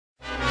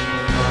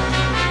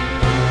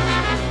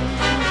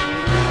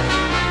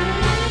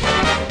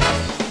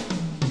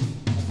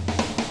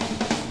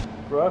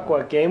Brooke,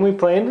 what game we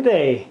playing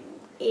today?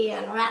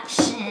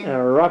 Eruption.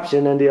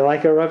 Eruption, and do you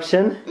like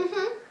Eruption?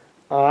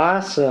 Mm-hmm.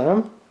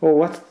 Awesome.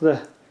 Well,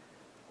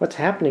 what's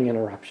happening in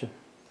Eruption?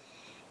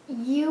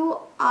 You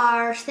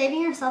are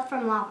saving yourself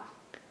from lava.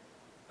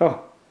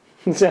 Oh,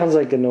 sounds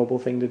like a noble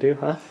thing to do,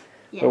 huh?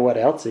 Yeah. But what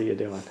else are you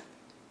doing?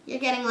 You're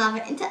getting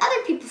lava into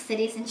other people's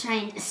cities and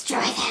trying to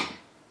destroy them.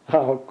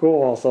 Oh,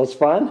 cool. So it's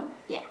fun?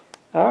 Yeah.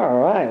 All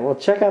right. Well,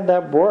 check out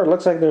that board.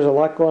 Looks like there's a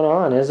lot going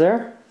on. Is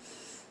there?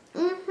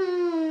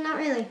 Mm-hmm. Not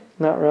really.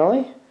 Not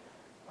really?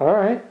 All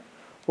right.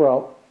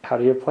 Well, how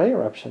do you play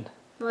Eruption?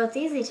 Well, it's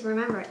easy to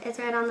remember. It's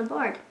right on the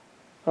board.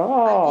 Oh,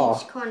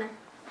 On each corner.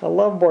 I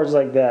love boards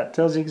like that.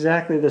 Tells you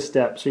exactly the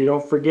steps so you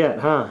don't forget,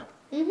 huh?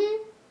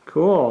 Mm-hmm.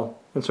 Cool.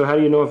 And so how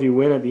do you know if you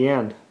win at the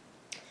end?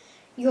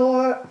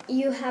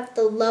 You have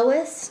the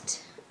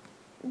lowest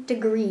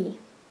degree.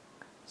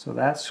 So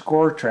that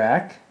score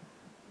track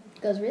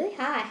It goes really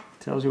high.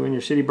 tells you when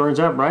your city burns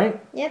up, right?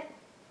 Yep.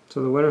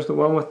 So the winner's the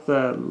one with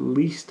the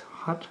least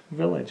hot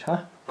village,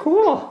 huh?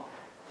 Cool.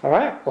 All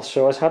right, well,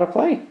 show us how to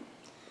play.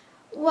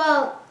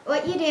 Well,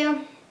 what you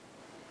do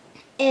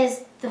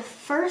is the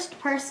first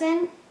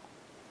person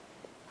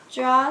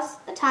draws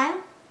a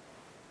tile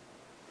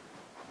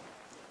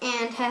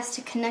and has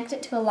to connect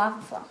it to a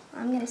lava flow.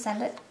 I'm going to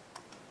send it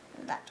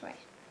that way.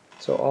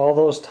 So all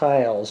those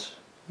tiles,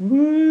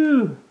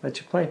 woo, let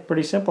you play.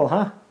 Pretty simple,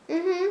 huh?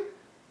 Mm-hmm.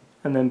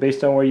 And then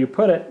based on where you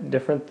put it,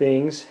 different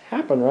things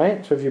happen,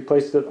 right? So if you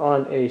placed it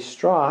on a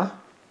straw.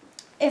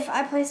 If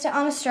I placed it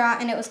on a straw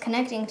and it was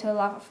connecting to a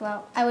lava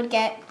flow, I would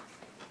get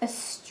a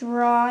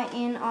straw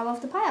in all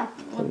of the pile.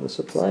 In the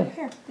supply. So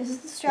here, this is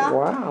the straw.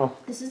 Wow.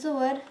 This is the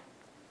wood,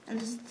 and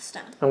this is the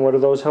stone. And what do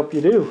those help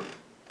you do?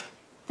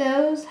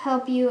 Those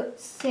help you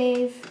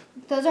save.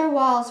 Those are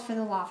walls for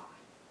the lava.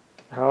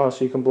 Oh,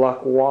 so you can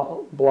block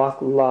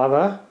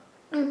lava.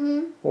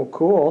 Mm-hmm. Well,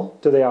 cool.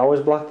 Do they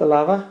always block the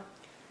lava?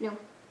 No.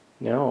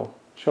 No.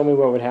 Show me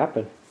what would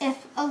happen.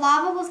 If a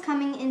lava was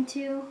coming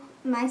into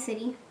my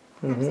city,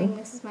 I'm Mm-hmm. saying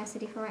this is my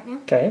city for right now,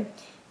 Okay.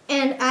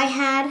 and I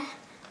had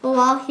a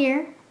wall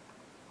here.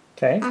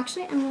 Okay.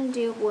 Actually, I'm going to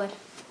do wood.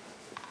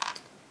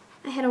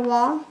 I had a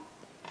wall.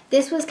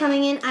 This was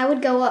coming in. I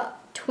would go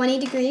up 20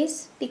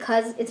 degrees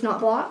because it's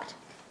not blocked.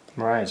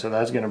 Right, so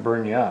that's going to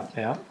burn you up,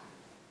 yeah.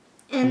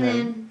 And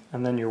then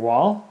And then your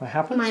wall, what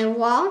happens? my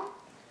wall,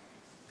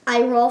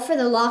 I roll for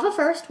the lava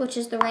first, which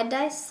is the red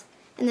dice,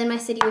 and then my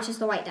city, which is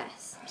the white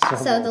dice.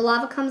 So the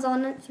lava comes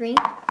on at 3,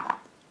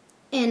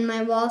 and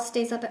my wall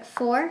stays up at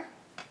 4.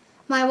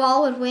 My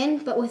wall would win,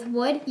 but with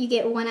wood, you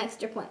get 1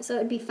 extra point. So it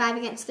would be 5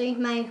 against 3.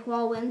 My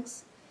wall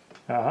wins.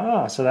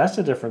 Ah, so that's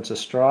the difference of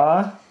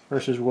straw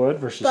versus wood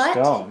versus But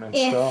stone. And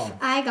if stone.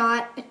 I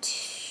got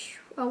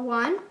a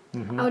 1,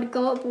 I would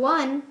go up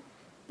 1,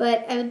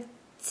 but I would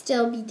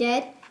still be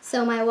dead.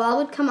 So my wall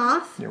would come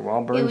off. Your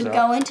wall burns It would up.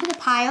 go into the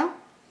pile,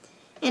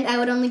 and I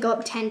would only go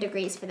up 10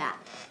 degrees for that.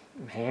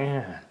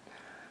 Man.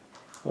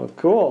 Well,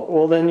 cool.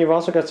 Well, then you've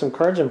also got some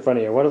cards in front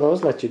of you. What do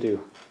those let you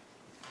do?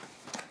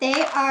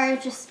 They are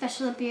just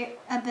special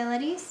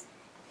abilities.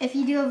 If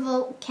you do a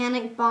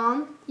volcanic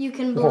bomb, you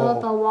can blow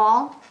up a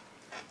wall,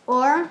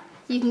 or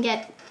you can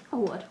get a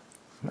wood.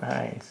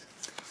 Nice.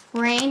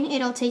 Rain,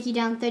 it'll take you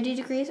down 30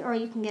 degrees, or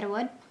you can get a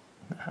wood.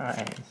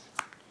 Nice.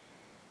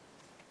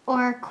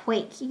 Or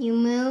quake, you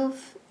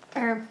move,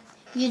 or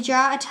you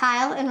draw a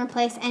tile and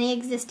replace any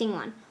existing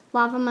one.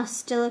 Lava must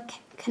still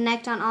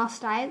connect on all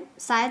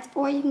sides,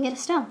 or you can get a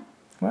stone.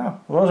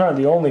 Wow. Well, those aren't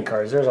the only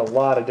cards. There's a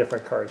lot of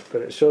different cards,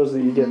 but it shows that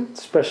you get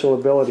special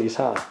abilities,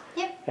 huh?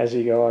 Yep. As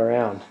you go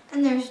around.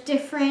 And there's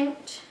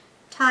different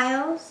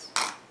tiles.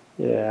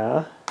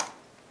 Yeah.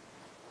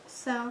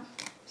 So.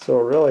 So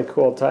really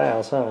cool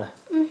tiles, huh?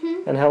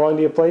 Mm-hmm. And how long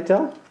do you play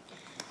till?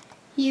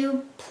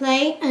 You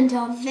play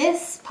until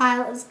this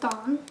pile is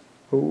gone.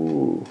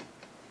 Ooh.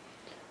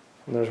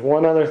 And there's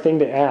one other thing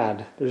to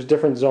add. There's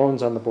different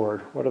zones on the board.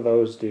 What do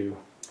those do?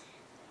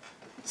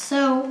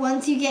 So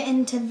once you get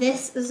into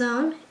this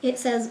zone, it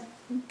says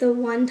the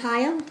 1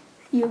 tile.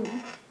 You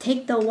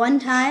take the 1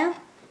 tile,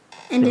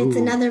 and it's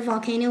another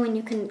volcano, and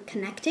you can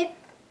connect it.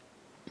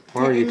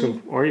 Or you can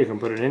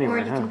put it anywhere, Or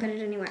you can put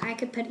it anywhere. I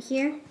could put it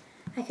here.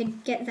 I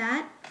could get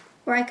that.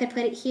 Or I could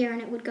put it here,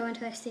 and it would go into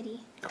their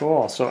city.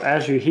 Cool. So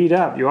as you heat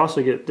up, you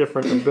also get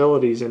different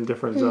abilities in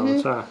different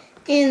zones, huh?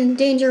 In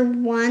Danger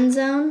 1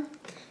 zone,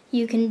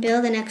 you can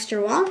build an extra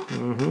wall.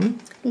 In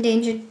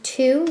Danger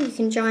 2, you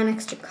can draw an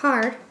extra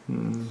card.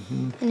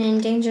 And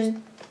in Danger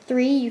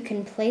 3, you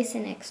can place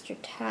an extra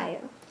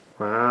tile.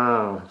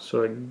 Wow.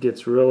 So it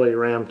gets really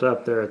ramped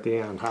up there at the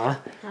end, huh?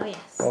 Oh,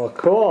 yes. Well,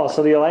 cool.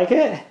 So do you like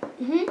it?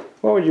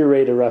 What would you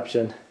rate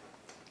Eruption?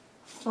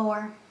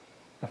 4.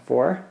 A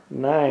 4?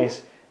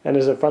 Nice. And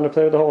is it fun to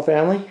play with the whole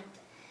family?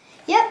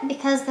 Yep,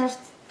 because there's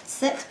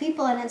 6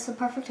 people and it's the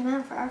perfect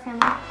amount for our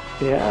family.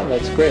 Yeah,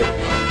 that's great. All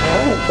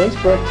right,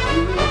 thanks,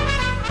 Brooke.